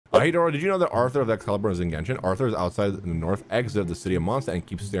Hey, Dora, did you know that Arthur of Excalibur is in Genshin? Arthur is outside the north exit of the city of Mondstadt and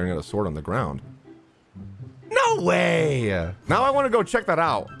keeps staring at a sword on the ground. No way! Now I want to go check that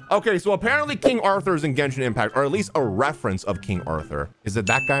out. Okay, so apparently King Arthur is in Genshin Impact, or at least a reference of King Arthur. Is it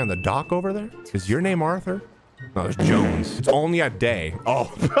that guy on the dock over there? Is your name Arthur? No, it's Jones. It's only a day.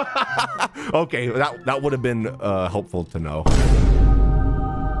 Oh, okay, that would have been helpful to know.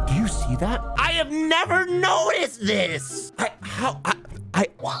 Do you see that? I have never noticed this.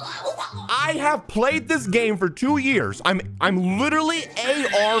 I have played this game for 2 years. I'm literally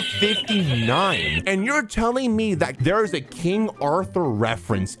AR 59, and you're telling me that there is a King Arthur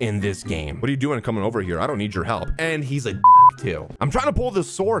reference in this game. What are you doing coming over here? I don't need your help. And he's a too. I'm trying to pull this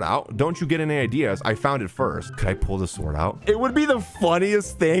sword out. Don't you get any ideas? I found it first. Could I pull the sword out? It would be the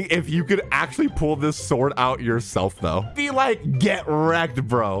funniest thing if you could actually pull this sword out yourself, though. Be like, get wrecked,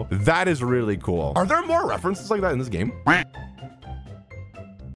 bro. That is really cool. Are there more references like that in this game?